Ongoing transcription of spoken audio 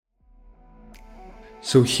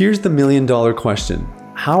So here's the $1,000,000 question.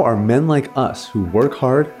 How are men like us who work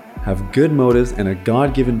hard, have good motives, and a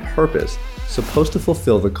God-given purpose supposed to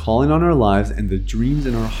fulfill the calling on our lives and the dreams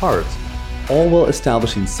in our hearts, all while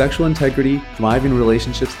establishing sexual integrity, thriving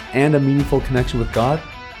relationships, and a meaningful connection with God?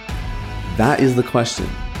 That is the question,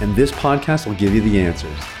 and this podcast will give you the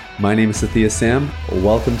answers. My name is Sathya Sam.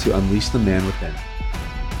 Welcome to Unleash the Man Within.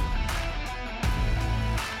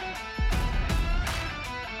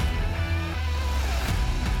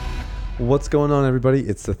 What's going on, everybody?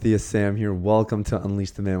 It's Sathya Sam here. Welcome to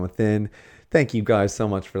Unleash the Man Within. Thank you guys so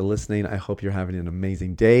much for listening. I hope you're having an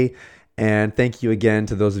amazing day. And thank you again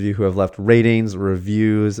to those of you who have left ratings,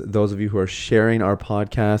 reviews, those of you who are sharing our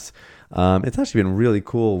podcast. It's actually been really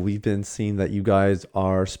cool. We've been seeing that you guys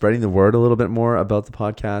are spreading the word a little bit more about the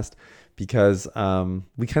podcast because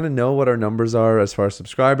we kind of know what our numbers are as far as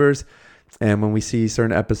subscribers. And when we see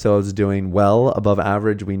certain episodes doing well above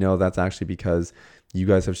average, we know that's actually because you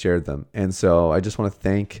guys have shared them. And so I just want to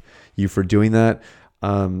thank you for doing that.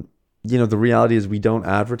 The reality is we don't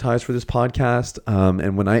advertise for this podcast.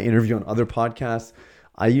 And when I interview on other podcasts,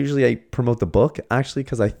 I promote the book actually,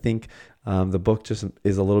 because I think the book just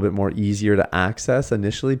is a little bit more easier to access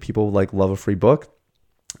initially. People love a free book.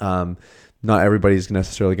 Not everybody's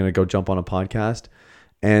necessarily going to go jump on a podcast.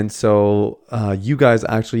 And so you guys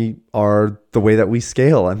actually are the way that we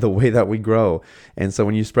scale and the way that we grow. And so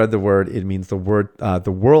when you spread the word, it means the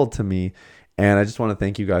world to me. And I just want to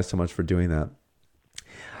thank you guys so much for doing that.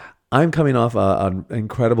 I'm coming off an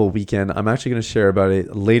incredible weekend. I'm actually going to share about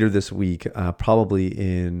it later this week, probably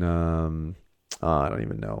in, I don't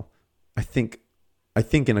even know. I think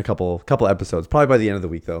in a couple episodes, probably by the end of the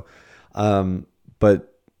week though.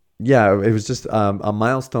 But yeah, it was just a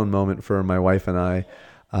milestone moment for my wife and I.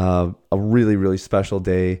 A really, really special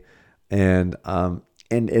day, and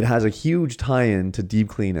it has a huge tie-in to Deep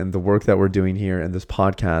Clean and the work that we're doing here in this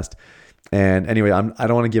podcast. And anyway, I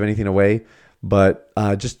don't want to give anything away, but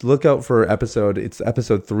just look out for it's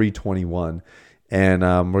episode 321, and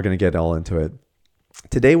we're going to get all into it.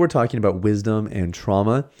 Today we're talking about wisdom and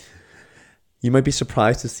trauma. You might be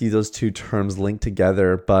surprised to see those two terms linked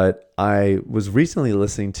together, but I was recently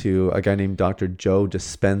listening to a guy named Dr. Joe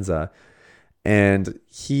Dispenza. And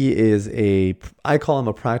he is I call him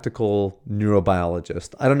a practical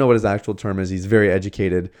neurobiologist. I don't know what his actual term is. He's very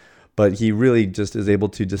educated, but he really just is able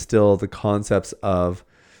to distill the concepts of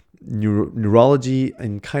neurology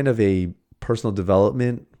in kind of a personal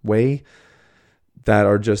development way that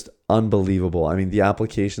are just unbelievable. I mean, the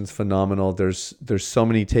application's phenomenal. There's so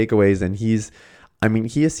many takeaways, and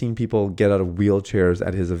he has seen people get out of wheelchairs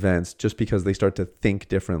at his events just because they start to think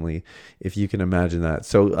differently, if you can imagine that.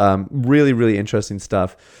 So really, really interesting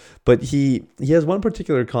stuff. But he has one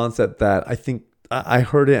particular concept that I think I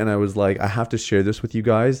heard it and I was like, I have to share this with you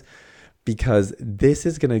guys because this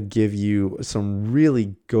is going to give you some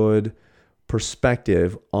really good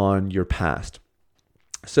perspective on your past.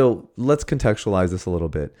 So let's contextualize this a little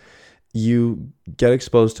bit. You get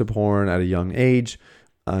exposed to porn at a young age.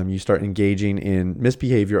 You start engaging in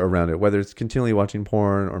misbehavior around it, whether it's continually watching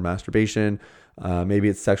porn or masturbation. Maybe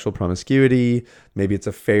it's sexual promiscuity. Maybe it's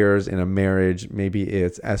affairs in a marriage. Maybe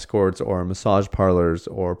it's escorts or massage parlors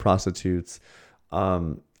or prostitutes.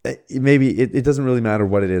 It doesn't really matter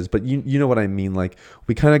what it is, but you know what I mean? Like,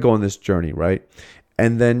 we kind of go on this journey, right?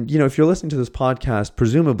 And then, if you're listening to this podcast,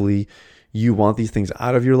 presumably you want these things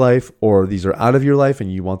out of your life, or these are out of your life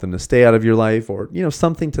and you want them to stay out of your life, or,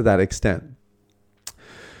 something to that extent.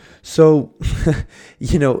 So,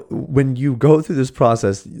 when you go through this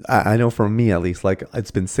process, I know for me at least,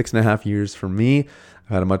 it's been 6.5 years for me. I've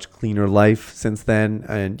had a much cleaner life since then,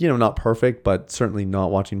 and, not perfect, but certainly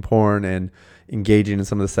not watching porn and engaging in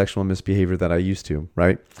some of the sexual misbehavior that I used to,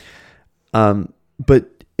 right?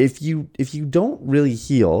 But if you don't really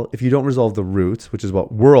heal, if you don't resolve the roots, which is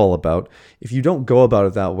what we're all about, if you don't go about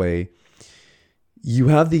it that way, you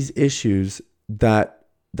have these issues that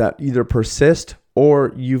either persist,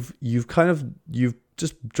 or you've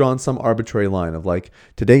just drawn some arbitrary line of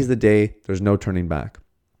today's the day, there's no turning back.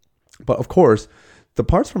 But of course, the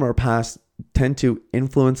parts from our past tend to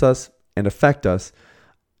influence us and affect us,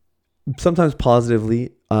 sometimes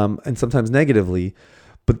positively and sometimes negatively,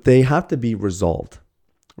 but they have to be resolved,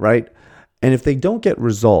 right? And if they don't get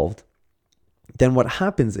resolved, then what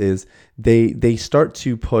happens is they start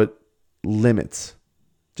to put limits,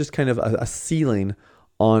 just kind of a ceiling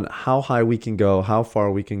on how high we can go, how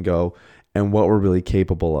far we can go, and what we're really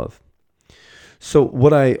capable of. So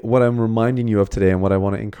what I'm reminding you of today, and what I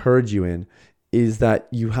want to encourage you in, is that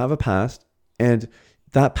you have a past, and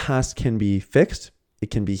that past can be fixed,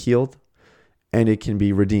 it can be healed, and it can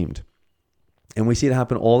be redeemed. And we see it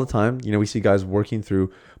happen all the time. We see guys working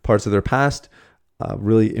through parts of their past,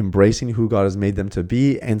 really embracing who God has made them to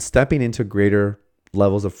be and stepping into greater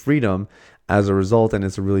levels of freedom as a result. And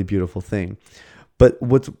it's a really beautiful thing. But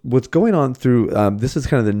what's going on through, this is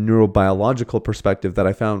kind of the neurobiological perspective that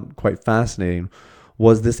I found quite fascinating,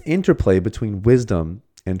 was this interplay between wisdom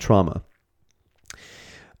and trauma.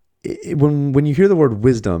 When you hear the word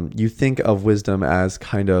wisdom, you think of wisdom as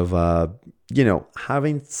kind of,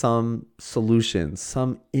 having some solution,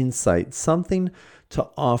 some insight, something to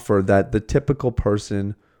offer that the typical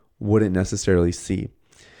person wouldn't necessarily see.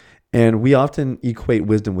 And we often equate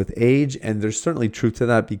wisdom with age, and there's certainly truth to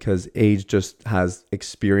that because age just has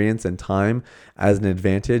experience and time as an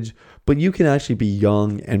advantage. But you can actually be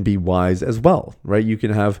young and be wise as well, right? You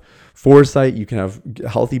can have foresight, you can have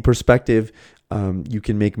healthy perspective, you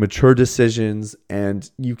can make mature decisions, and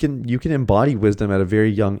you can embody wisdom at a very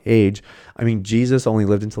young age. I mean, Jesus only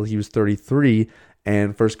lived until he was 33.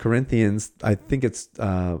 And 1 Corinthians, I think it's,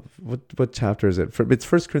 what chapter is it? It's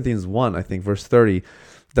 1 Corinthians 1, I think, verse 30,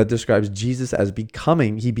 that describes Jesus as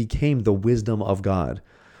he became the wisdom of God,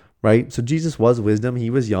 right? So Jesus was wisdom. He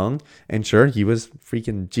was young, and sure, he was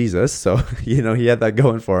freaking Jesus. So, he had that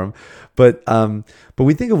going for him. But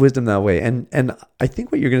we think of wisdom that way. And I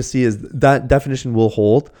think what you're going to see is that definition will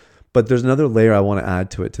hold, but there's another layer I want to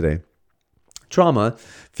add to it today. Trauma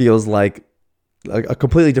feels like a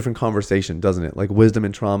completely different conversation, doesn't it? Like wisdom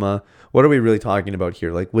and trauma. What are we really talking about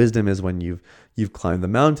here? Like wisdom is when you've climbed the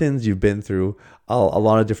mountains, you've been through a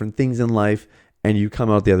lot of different things in life, and you come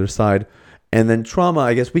out the other side. And then trauma,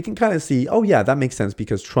 I guess we can kind of see, oh yeah, that makes sense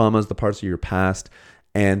because trauma is the parts of your past,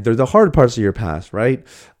 and they're the hard parts of your past, right?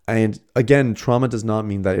 And again, trauma does not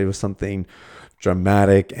mean that it was something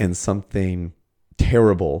dramatic and something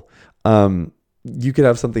terrible. You could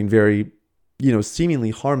have something very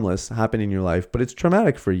seemingly harmless happen in your life, but it's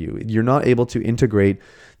traumatic for you. You're not able to integrate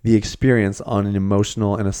the experience on an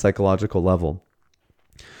emotional and a psychological level.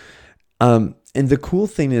 And the cool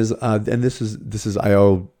thing is, and this is I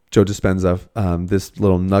owe Joe Dispenza this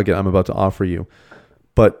little nugget I'm about to offer you,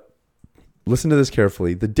 but listen to this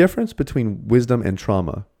carefully. The difference between wisdom and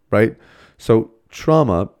trauma, right? So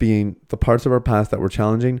trauma being the parts of our past that were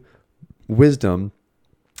challenging, wisdom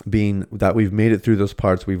being that we've made it through those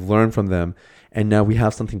parts, we've learned from them, and now we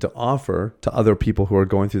have something to offer to other people who are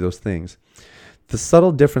going through those things. The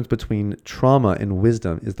subtle difference between trauma and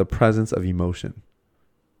wisdom is the presence of emotion.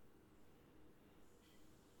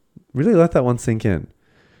 Really let that one sink in.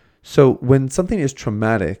 So when something is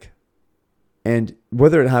traumatic, and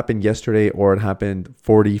whether it happened yesterday or it happened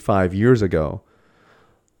 45 years ago,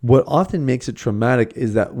 what often makes it traumatic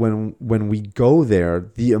is that when we go there,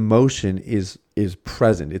 the emotion is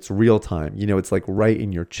present. It's real time. It's like right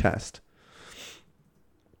in your chest.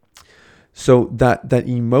 So that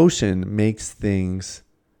emotion makes things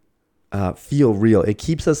feel real. It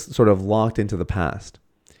keeps us sort of locked into the past.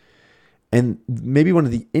 And maybe one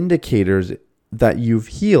of the indicators that you've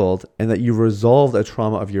healed and that you've resolved a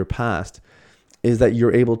trauma of your past is that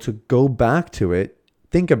you're able to go back to it,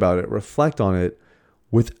 think about it, reflect on it,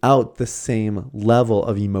 without the same level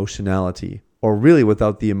of emotionality, or really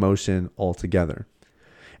without the emotion altogether.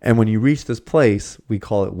 And when you reach this place, we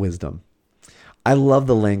call it wisdom. I love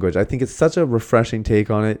the language. I think it's such a refreshing take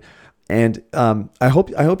on it. And I hope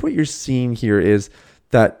what you're seeing here is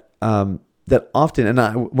that that often,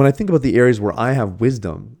 and when I think about the areas where I have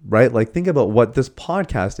wisdom, right? Like think about what this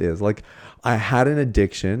podcast is. Like I had an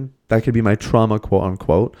addiction. That could be my trauma, quote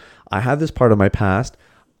unquote. I had this part of my past.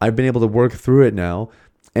 I've been able to work through it now.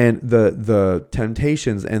 And the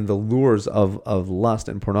temptations and the lures of lust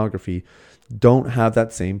and pornography don't have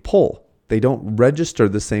that same pull. They don't register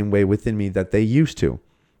the same way within me that they used to.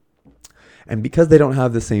 And because they don't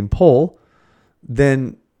have the same pull,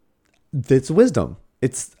 then it's wisdom.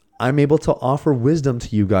 I'm able to offer wisdom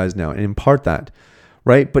to you guys now and impart that,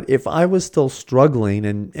 right? But if I was still struggling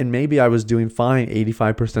and maybe I was doing fine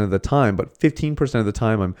 85% of the time, but 15% of the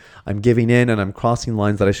time I'm giving in and I'm crossing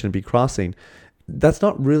lines that I shouldn't be crossing, that's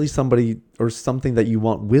not really somebody or something that you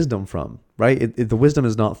want wisdom from, right? The wisdom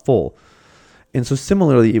is not full. And so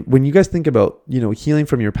similarly, when you guys think about, healing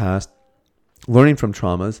from your past, learning from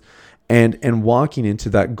traumas, and walking into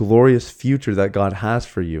that glorious future that God has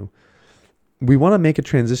for you, we want to make a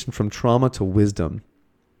transition from trauma to wisdom,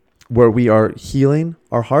 where we are healing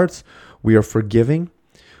our hearts, we are forgiving,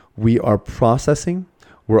 we are processing,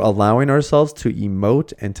 we're allowing ourselves to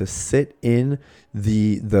emote and to sit in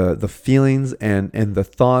the feelings and the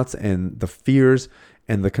thoughts and the fears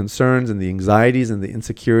and the concerns and the anxieties and the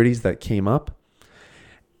insecurities that came up.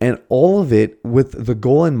 And all of it with the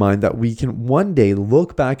goal in mind that we can one day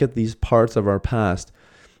look back at these parts of our past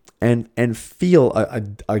and feel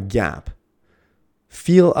a gap,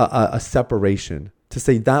 feel a separation, to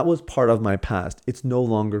say that was part of my past. It's no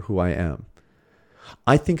longer who I am.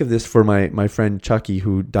 I think of this for my friend Chucky,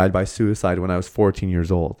 who died by suicide when I was 14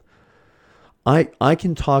 years old. I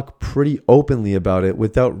can talk pretty openly about it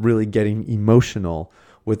without really getting emotional,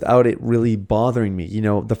 without it really bothering me.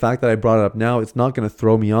 The fact that I brought it up now, it's not going to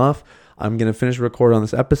throw me off. I'm going to finish record on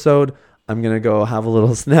this episode. I'm going to go have a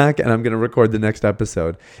little snack and I'm going to record the next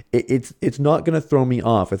episode. It's not going to throw me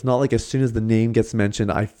off. It's not like as soon as the name gets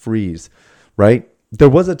mentioned, I freeze, right? There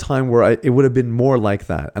was a time where it would have been more like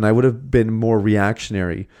that, and I would have been more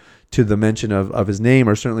reactionary to the mention of his name,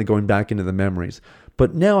 or certainly going back into the memories.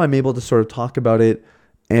 But now I'm able to sort of talk about it,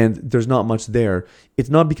 and there's not much there. It's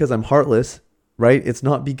not because I'm heartless, right? It's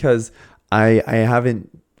not because I haven't,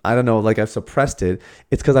 I've suppressed it.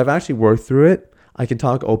 It's because I've actually worked through it. I can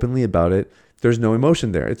talk openly about it. There's no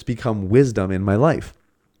emotion there. It's become wisdom in my life.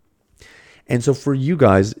 And so for you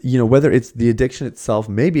guys, whether it's the addiction itself,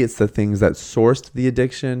 maybe it's the things that sourced the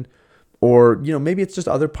addiction, or, maybe it's just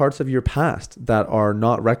other parts of your past that are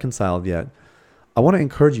not reconciled yet. I want to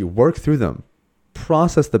encourage you, work through them,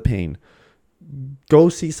 process the pain, go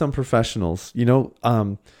see some professionals,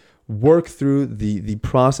 work through the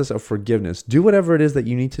process of forgiveness. Do whatever it is that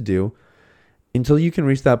you need to do until you can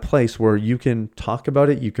reach that place where you can talk about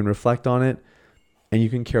it, you can reflect on it, and you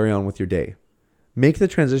can carry on with your day. Make the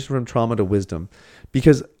transition from trauma to wisdom,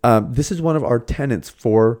 because this is one of our tenets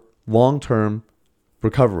for long-term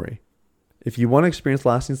recovery. If you want to experience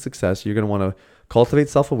lasting success, you're going to want to cultivate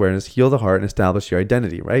self-awareness, heal the heart, and establish your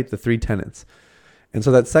identity, right? The 3 tenets. And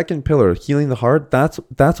so that second pillar, healing the heart, that's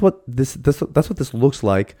what this looks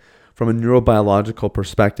like from a neurobiological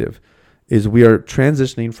perspective, is we are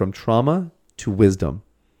transitioning from trauma to wisdom,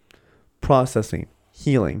 processing,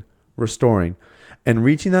 healing, restoring, and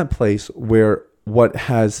reaching that place where what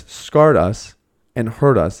has scarred us and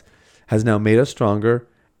hurt us has now made us stronger,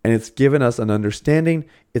 and it's given us an understanding,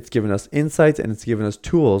 it's given us insights, and it's given us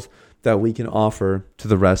tools that we can offer to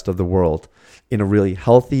the rest of the world in a really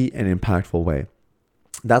healthy and impactful way.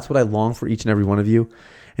 That's what I long for each and every one of you.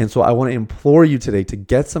 And so I want to implore you today to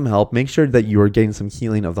get some help. Make sure that you are getting some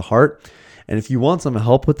healing of the heart. And if you want some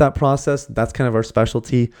help with that process, that's kind of our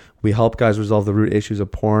specialty. We help guys resolve the root issues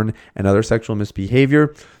of porn and other sexual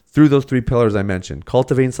misbehavior through those 3 pillars I mentioned: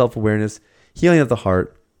 cultivating self-awareness, healing of the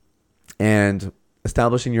heart, and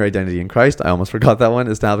establishing your identity in Christ. I almost forgot that one,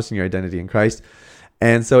 establishing your identity in Christ.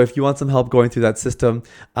 And so if you want some help going through that system,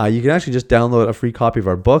 you can actually just download a free copy of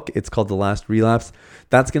our book. It's called The Last Relapse.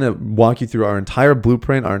 That's going to walk you through our entire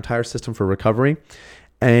blueprint, our entire system for recovery.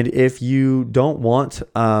 And if you don't want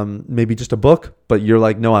maybe just a book, but you're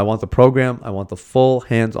like, no, I want the program, I want the full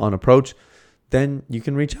hands-on approach, then you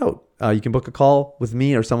can reach out. You can book a call with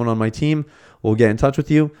me or someone on my team. We'll get in touch with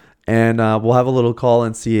you, and we'll have a little call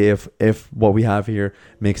and see if what we have here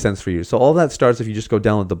makes sense for you. So all that starts if you just go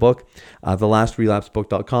download the book,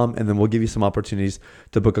 thelast-relapsebook.com, and then we'll give you some opportunities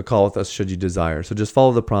to book a call with us should you desire. So just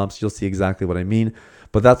follow the prompts. You'll see exactly what I mean.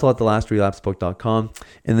 But that's all at thelast-relapsebook.com.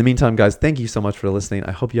 In the meantime, guys, thank you so much for listening.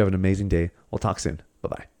 I hope you have an amazing day. We'll talk soon.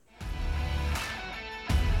 Bye-bye.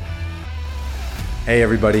 Hey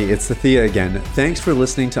everybody, it's Sathia again. Thanks for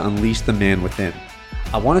listening to Unleash the Man Within.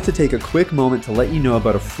 I wanted to take a quick moment to let you know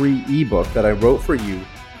about a free ebook that I wrote for you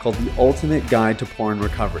called The Ultimate Guide to Porn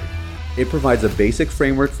Recovery. It provides a basic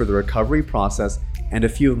framework for the recovery process and a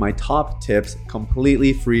few of my top tips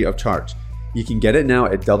completely free of charge. You can get it now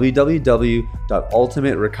at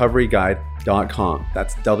www.ultimaterecoveryguide.com.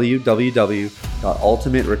 That's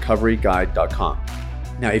www.ultimaterecoveryguide.com.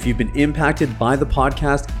 Now, if you've been impacted by the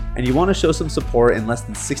podcast and you want to show some support in less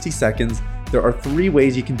than 60 seconds, there are 3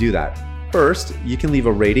 ways you can do that. First, you can leave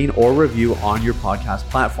a rating or review on your podcast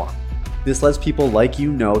platform. This lets people like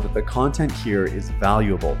you know that the content here is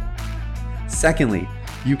valuable. Secondly,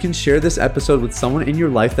 you can share this episode with someone in your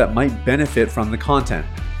life that might benefit from the content.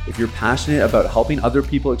 If you're passionate about helping other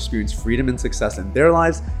people experience freedom and success in their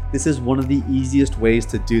lives, this is one of the easiest ways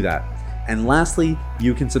to do that. And lastly,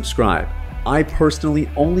 you can subscribe. I personally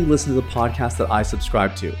only listen to the podcast that I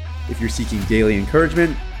subscribe to. If you're seeking daily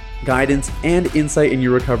encouragement, guidance, and insight in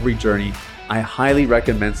your recovery journey, I highly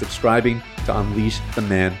recommend subscribing to Unleash the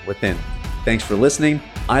Man Within. Thanks for listening.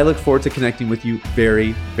 I look forward to connecting with you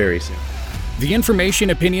very, very soon. The information,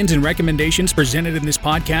 opinions, and recommendations presented in this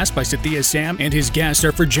podcast by Sathia Sam and his guests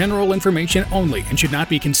are for general information only and should not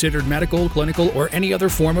be considered medical, clinical, or any other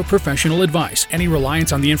form of professional advice. Any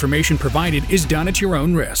reliance on the information provided is done at your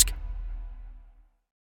own risk.